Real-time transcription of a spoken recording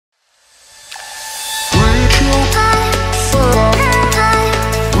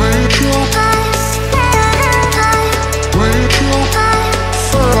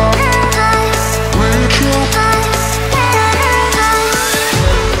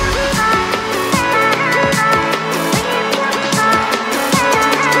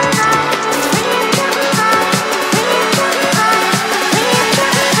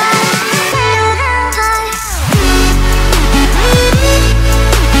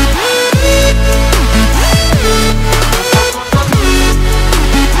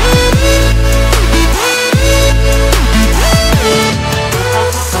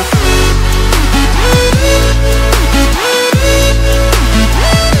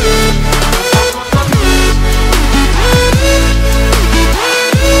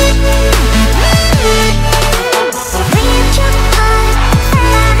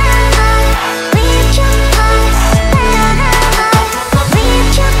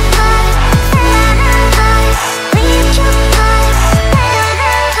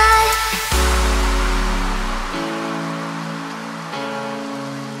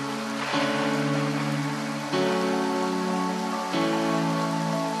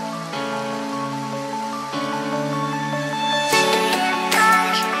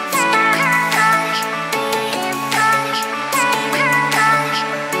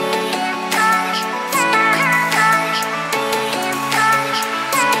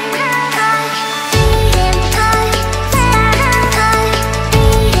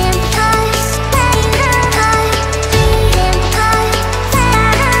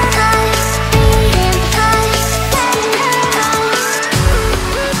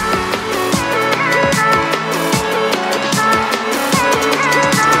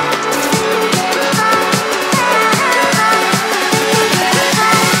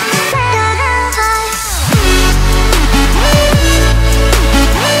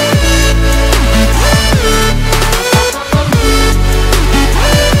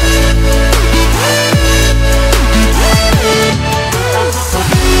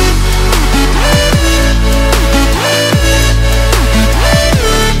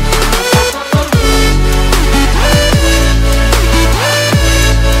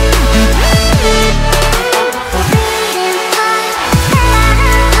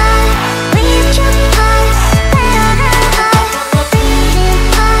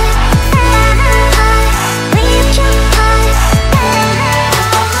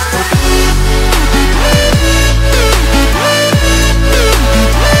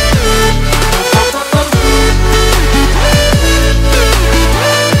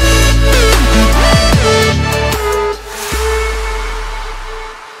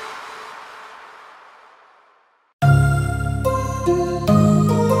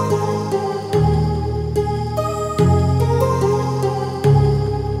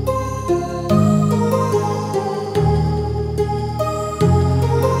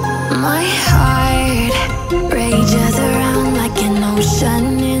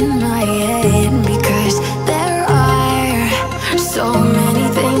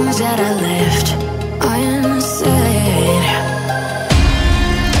things that I left unsaid.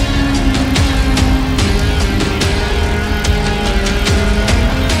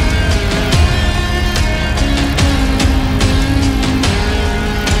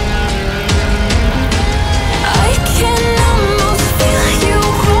 I can almost feel you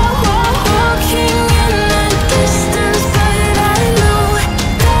walking in the distance, but I know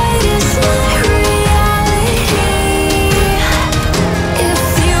that it's not reality. If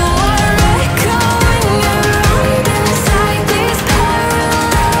you are echoing around inside these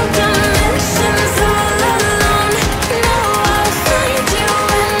parallel dimensions all alone, know I'll find you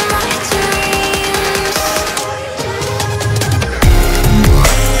in my dreams.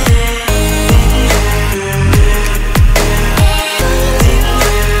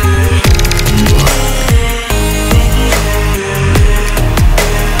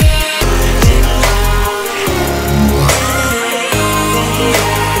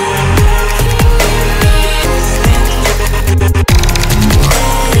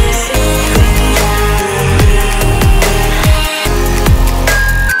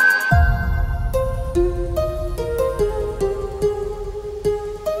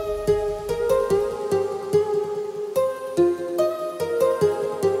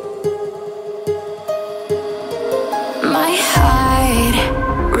 My heart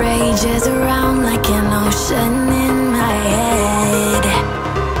rages around like an ocean in my head.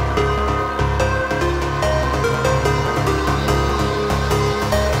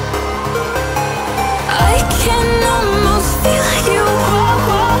 I can almost feel you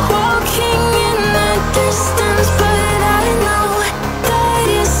walking in the distance, but I know that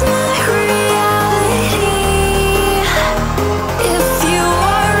it's not reality. If you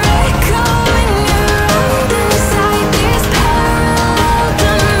are echoing around inside these parallel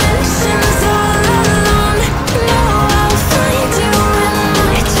dimensions all alone, know I'll find you in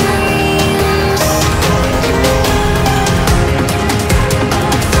my dreams.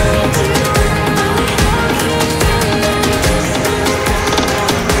 I'll find you in my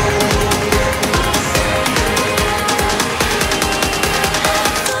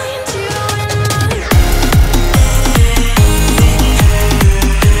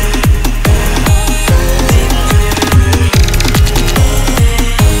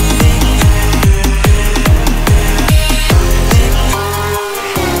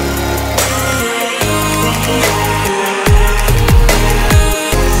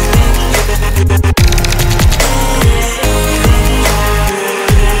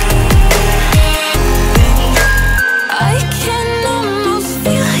I can almost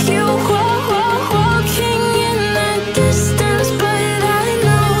feel you walking in the distance, but I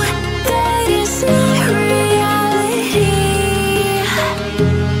know that it's not reality.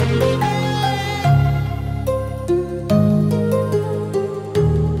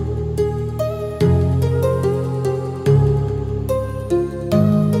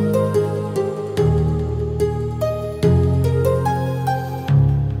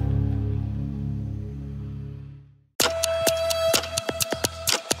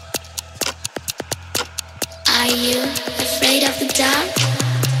 Are you afraid of the dark?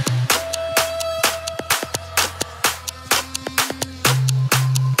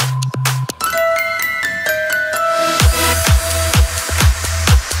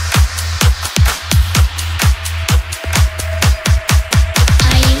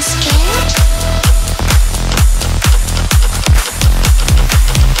 Are you scared?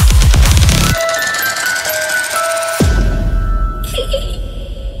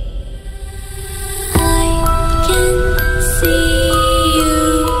 I can see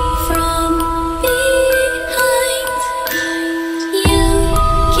you from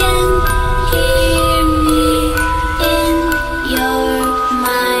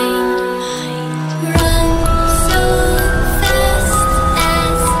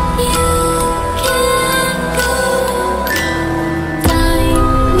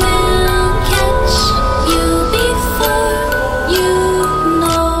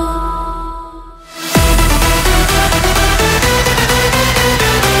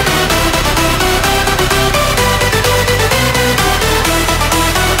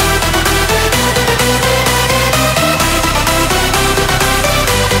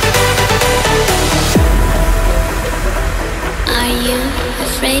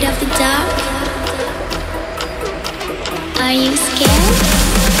Are you scared?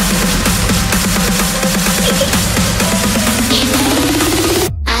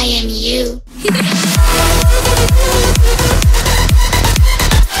 I am you.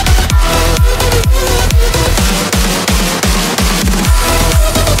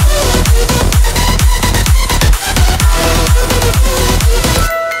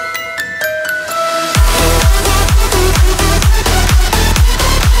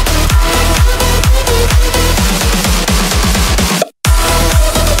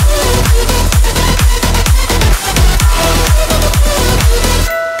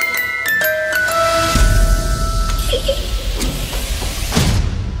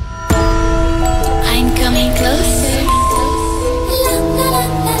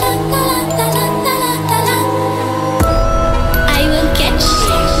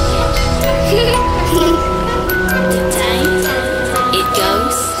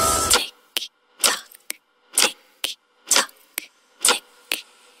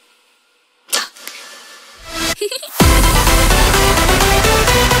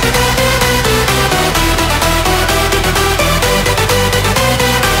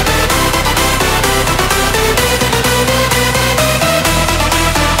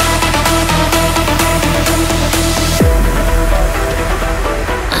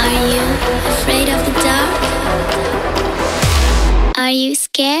 afraid of the dark? Are you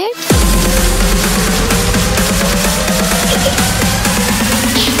scared?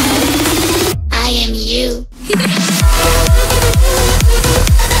 I am you.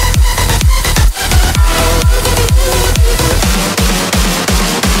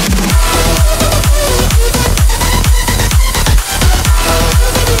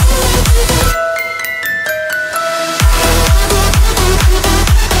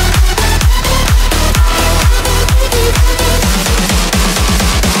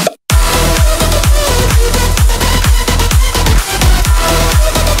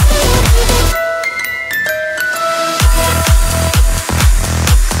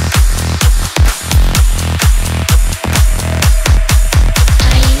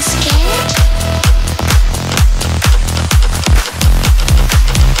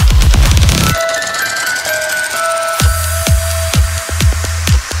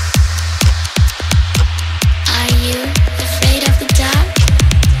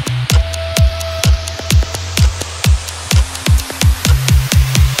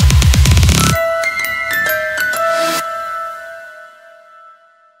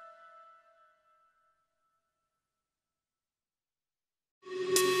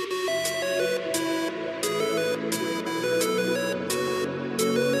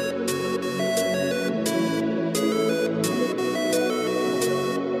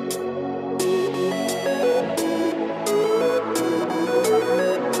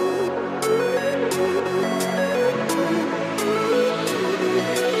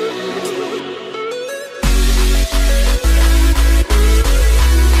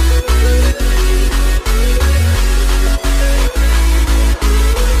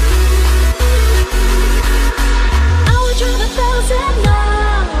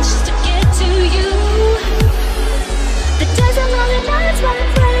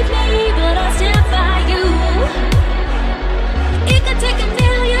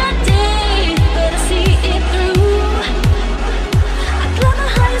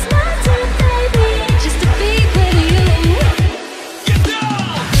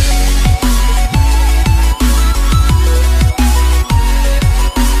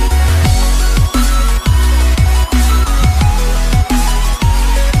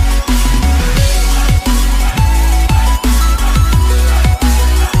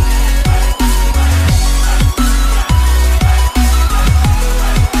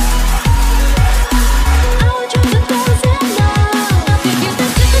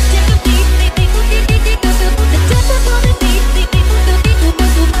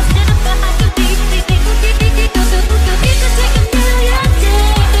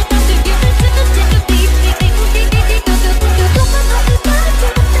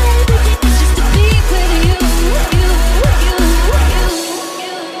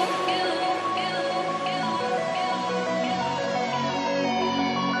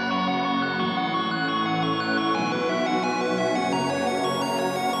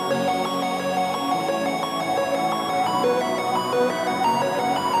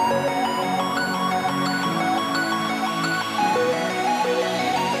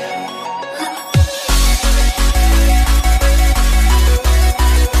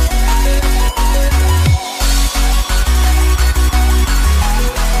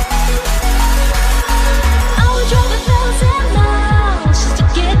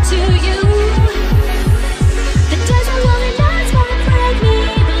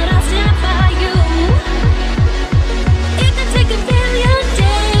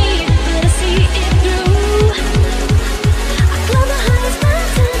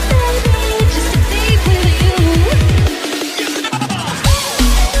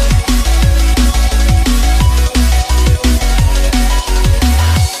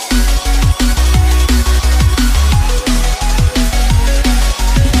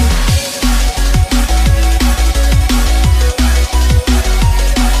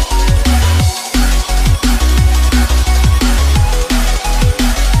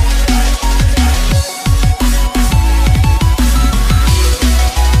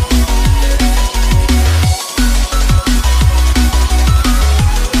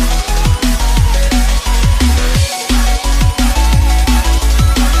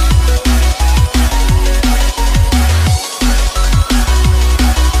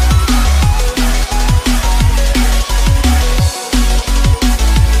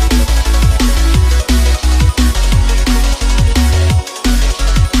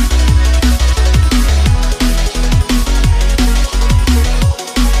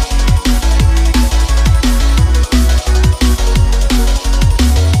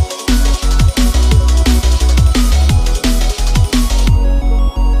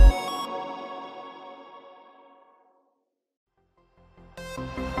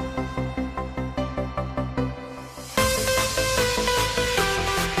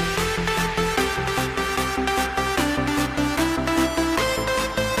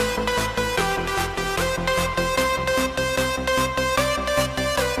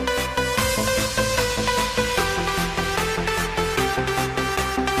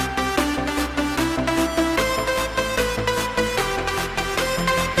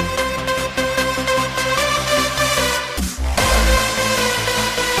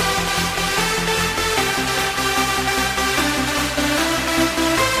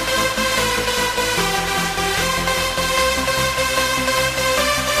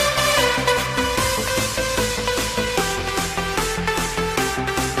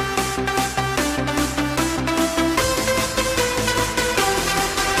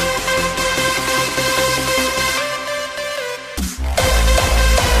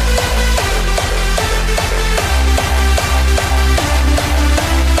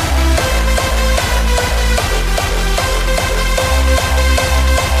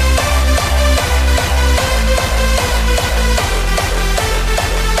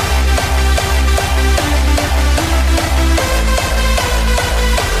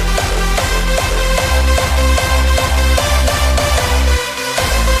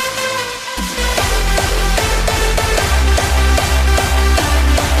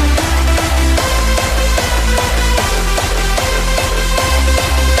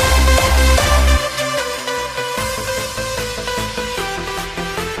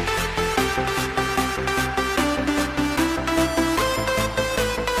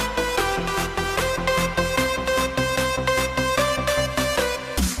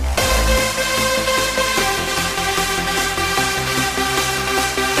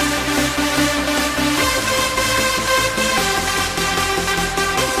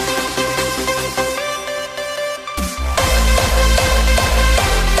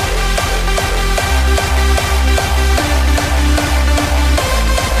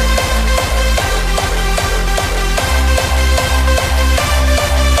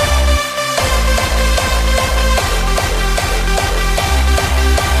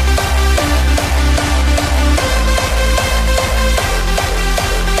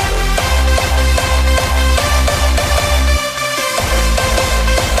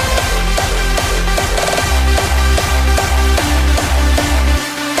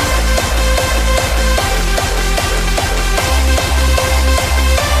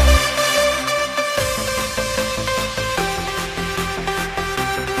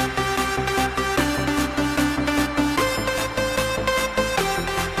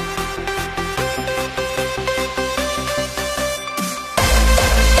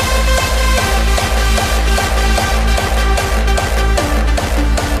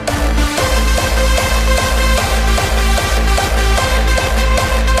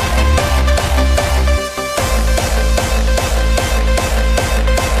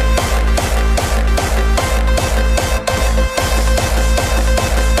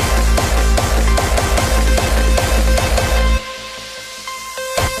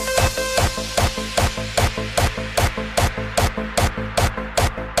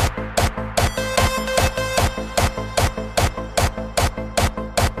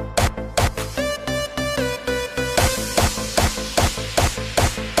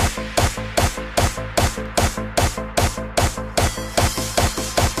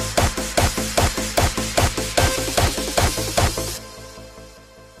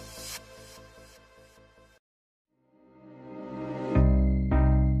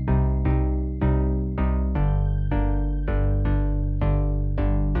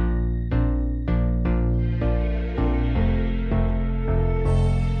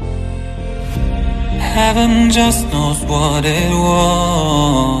 Heaven just knows what it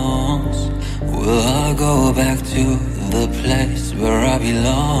wants. Will I go back to the place where I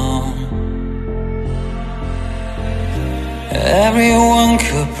belong? Everyone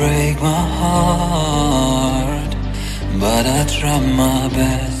could break my heart, but I try my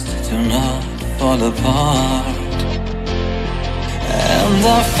best to not fall apart. And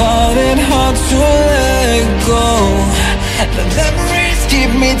I find it hard to let go. The memories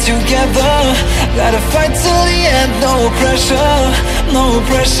keep me together. Gotta fight till the end, no pressure, no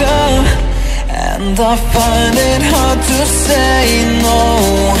pressure. And I find it hard to say no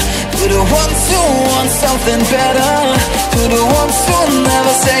to the ones who want something better, to the ones who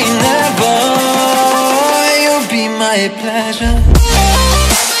never say never. You'll be my pleasure.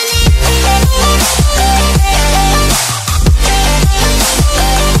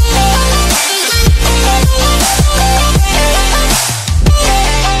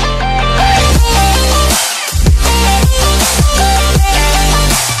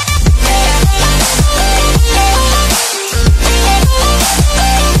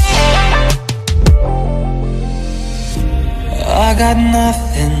 I got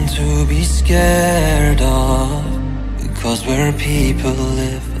nothing to be scared of, because where people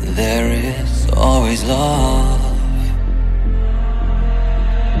live, there is always love.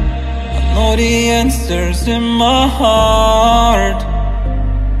 I know the answers in my heart,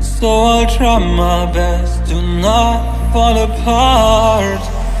 so I'll try my best to not fall apart.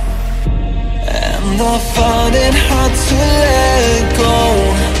 And I find it hard to let go.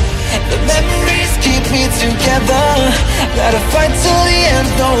 The memories keep me together. Gotta fight till the end,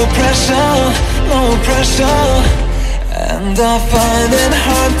 no pressure, no pressure. And I find it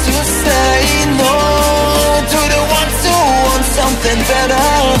hard to say no to the ones who want something better,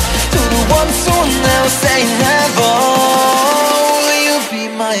 to the ones who never say never. Will you be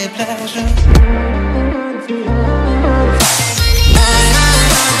my pleasure?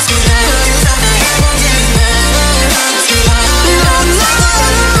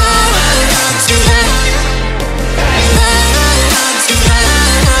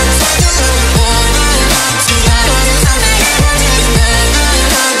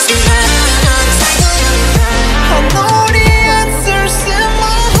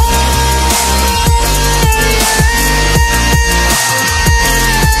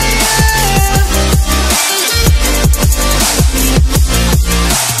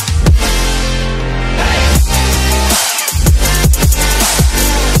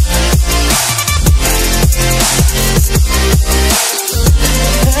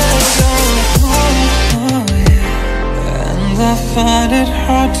 I find it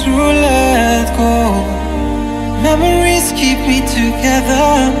hard to let go. Memories keep me together.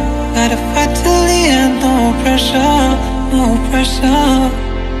 Gotta fight till the end, no pressure, no pressure.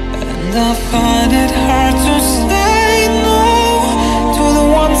 And I find it hard to say no to the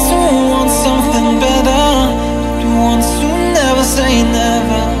ones who want something better, to the ones who never say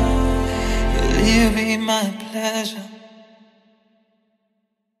never. Will you be my pleasure?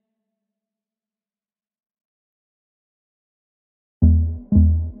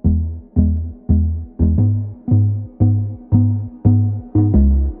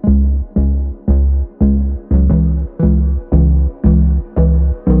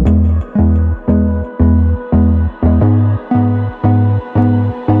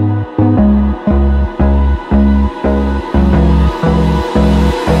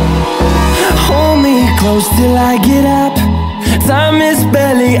 Till I get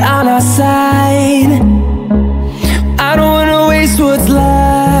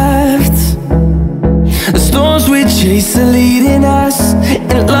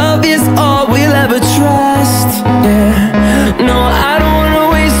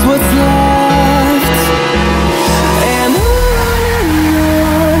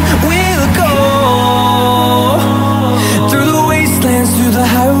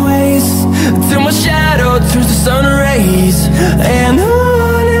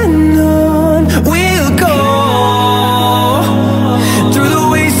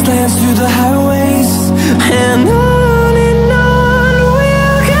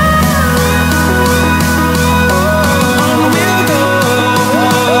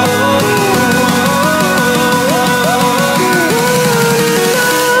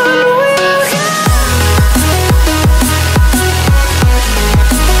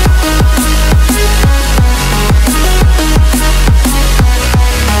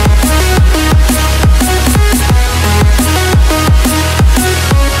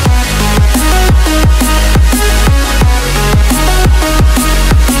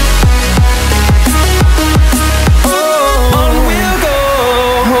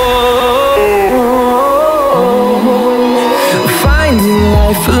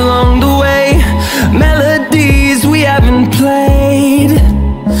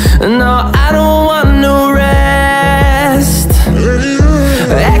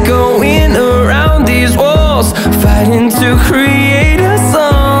to create a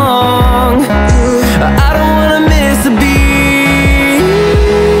song. I don't wanna miss a beat.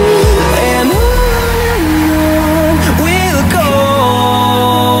 And on we'll go,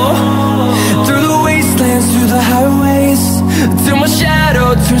 through the wastelands, through the highways, till my shadow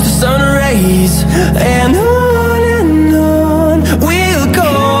turns to sun rays. And on we'll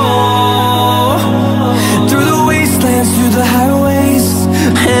go, through the wastelands, through the highways,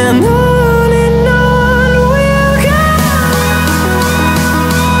 and on we'll go.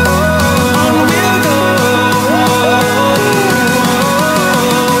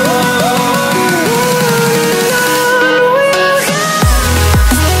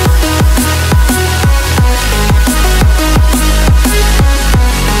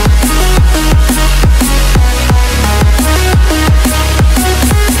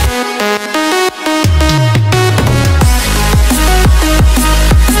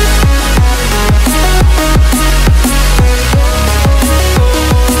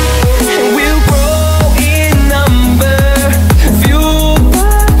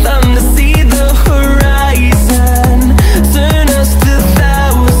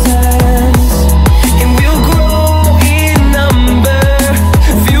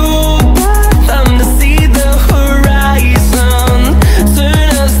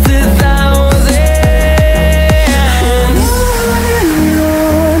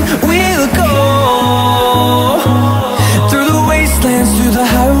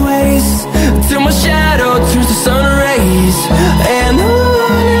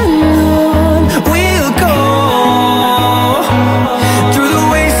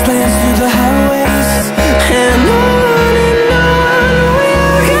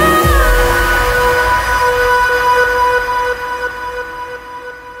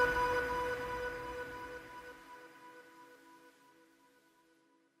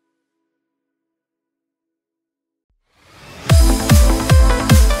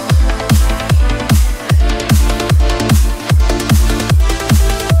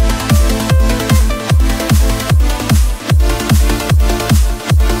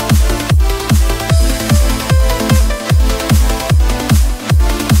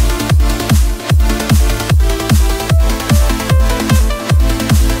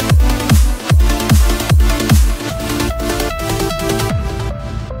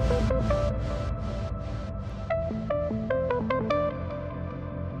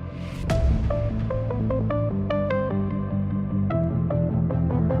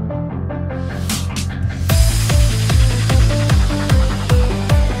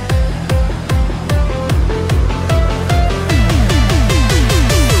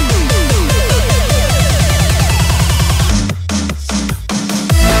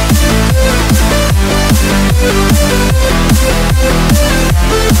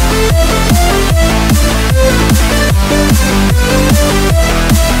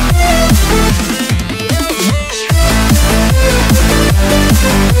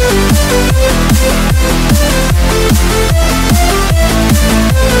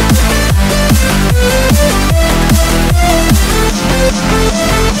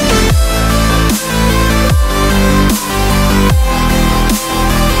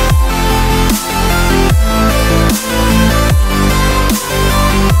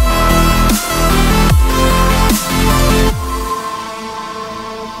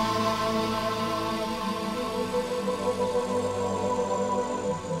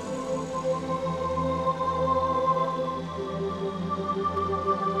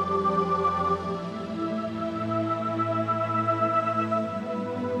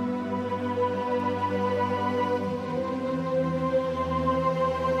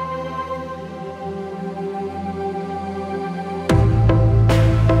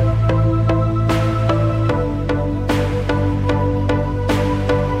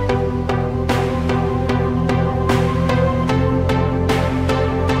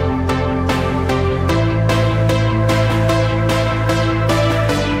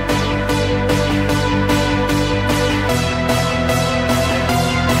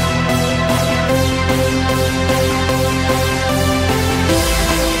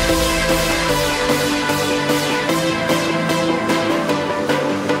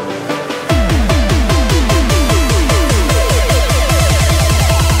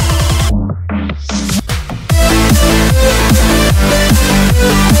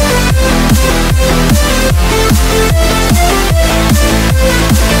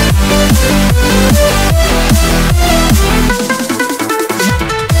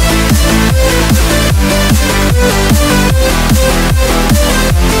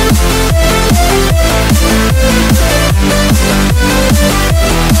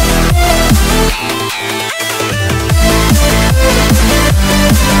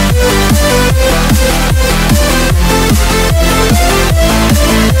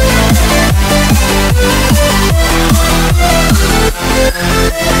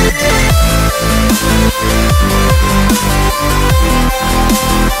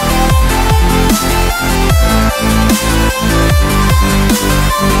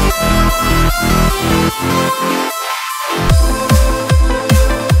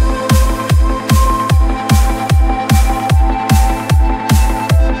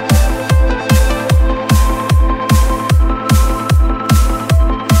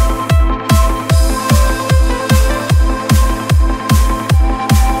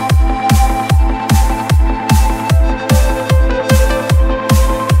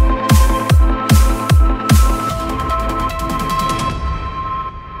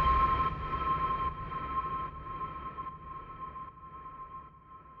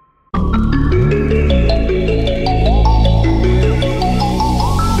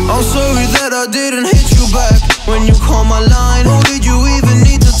 I didn't hit you back when you called my line. Oh, did you even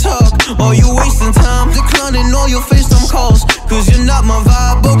need to talk? Or you wasting time declining all your FaceTime calls? Cause you're not my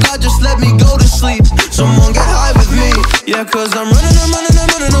vibe, oh God, just let me go to sleep. Someone get high with me. Yeah, cause I'm running away.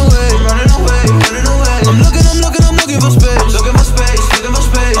 I'm running away. I'm looking for space. Looking for space.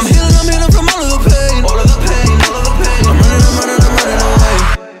 I'm healing from all of the pain. I'm running away.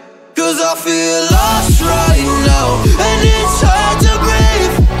 Cause I feel lost right now, and it's hard to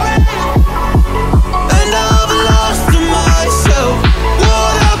breathe. And I've lost myself.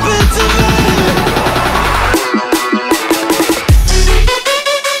 What happened to me?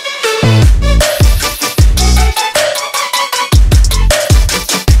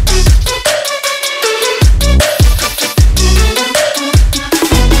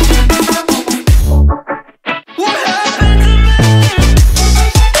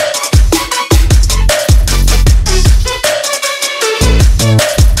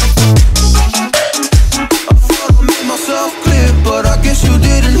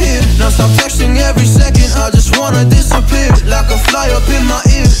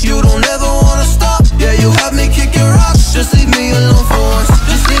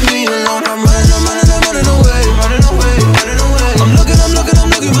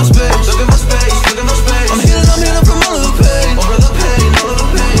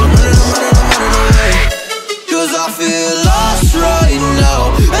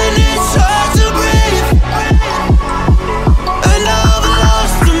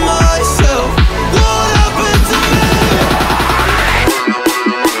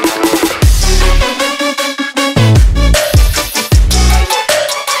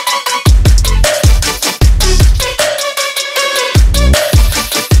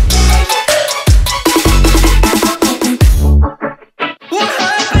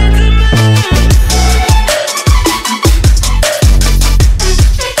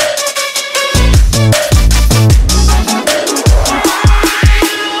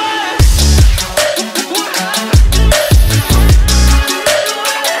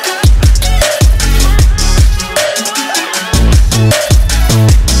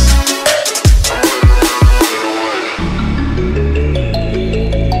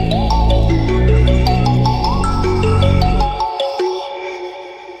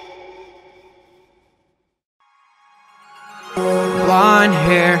 Blonde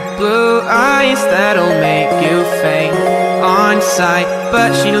hair, blue eyes that'll make you faint on sight,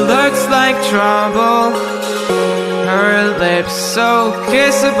 but she looks like trouble. Her lips so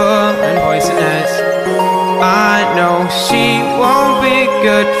kissable and poisonous. I know she won't be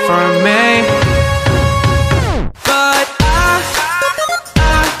good for me, but I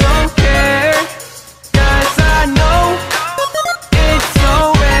don't care, 'cause I know it's so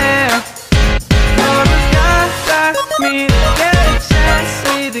rare for a guy like me to get a chance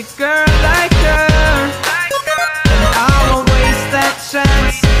with a girl like her. And I won't waste that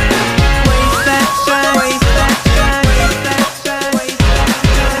chance. Waste that chance. Waste that chance. Waste that chance.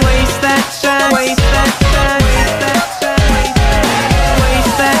 Waste that chance. Waste that chance. Waste that chance.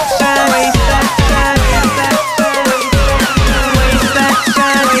 Waste that chance. Waste that chance.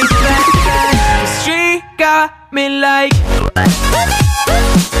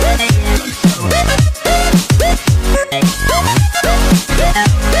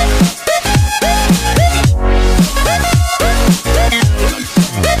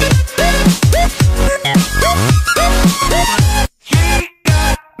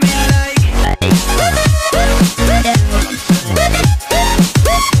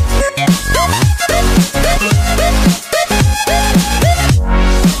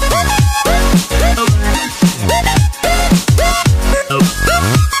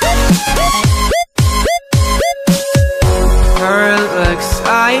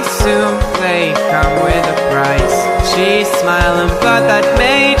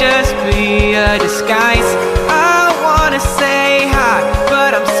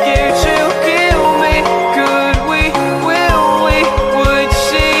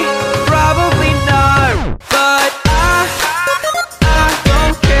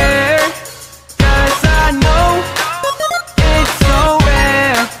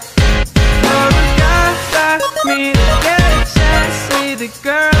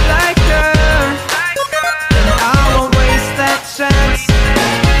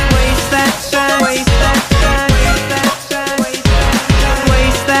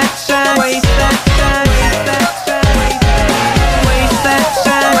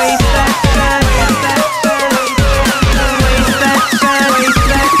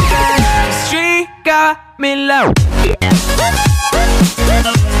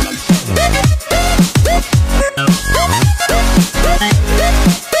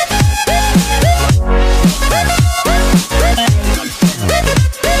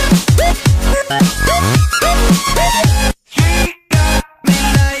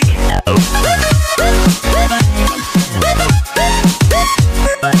 Oh.